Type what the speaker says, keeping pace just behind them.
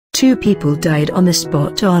2 people died on the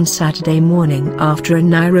spot on Saturday morning after a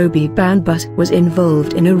Nairobi-bound bus was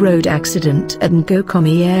involved in a road accident at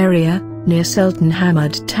Ngokome area, near Sultan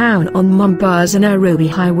Hamud town on Mombasa-Nairobi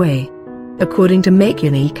Highway. According to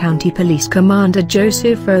Makeni County Police Commander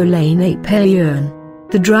Joseph Olane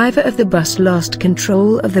Payern, the driver of the bus lost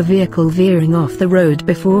control of the vehicle, veering off the road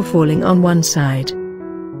before falling on one side.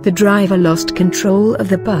 The driver lost control of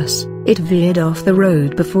the bus, it veered off the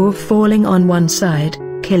road before falling on one side,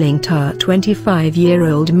 killing a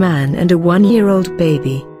 25-year-old man and a 1-year-old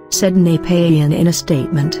baby, said Napayan in a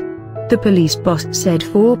statement. The police boss said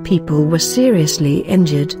 4 people were seriously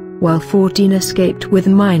injured, while 14 escaped with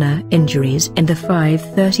minor injuries in the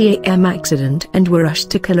 5:30 a.m. accident and were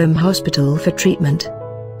rushed to Colombo Hospital for treatment.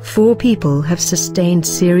 4 people have sustained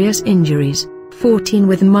serious injuries, 14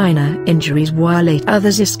 with minor injuries, while 8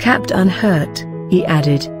 others escaped unhurt, he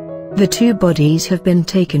added. The 2 bodies have been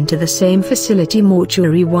taken to the same facility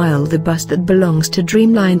mortuary, while the bus that belongs to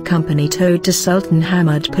Dreamline Company towed to Sultan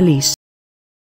Hamud Police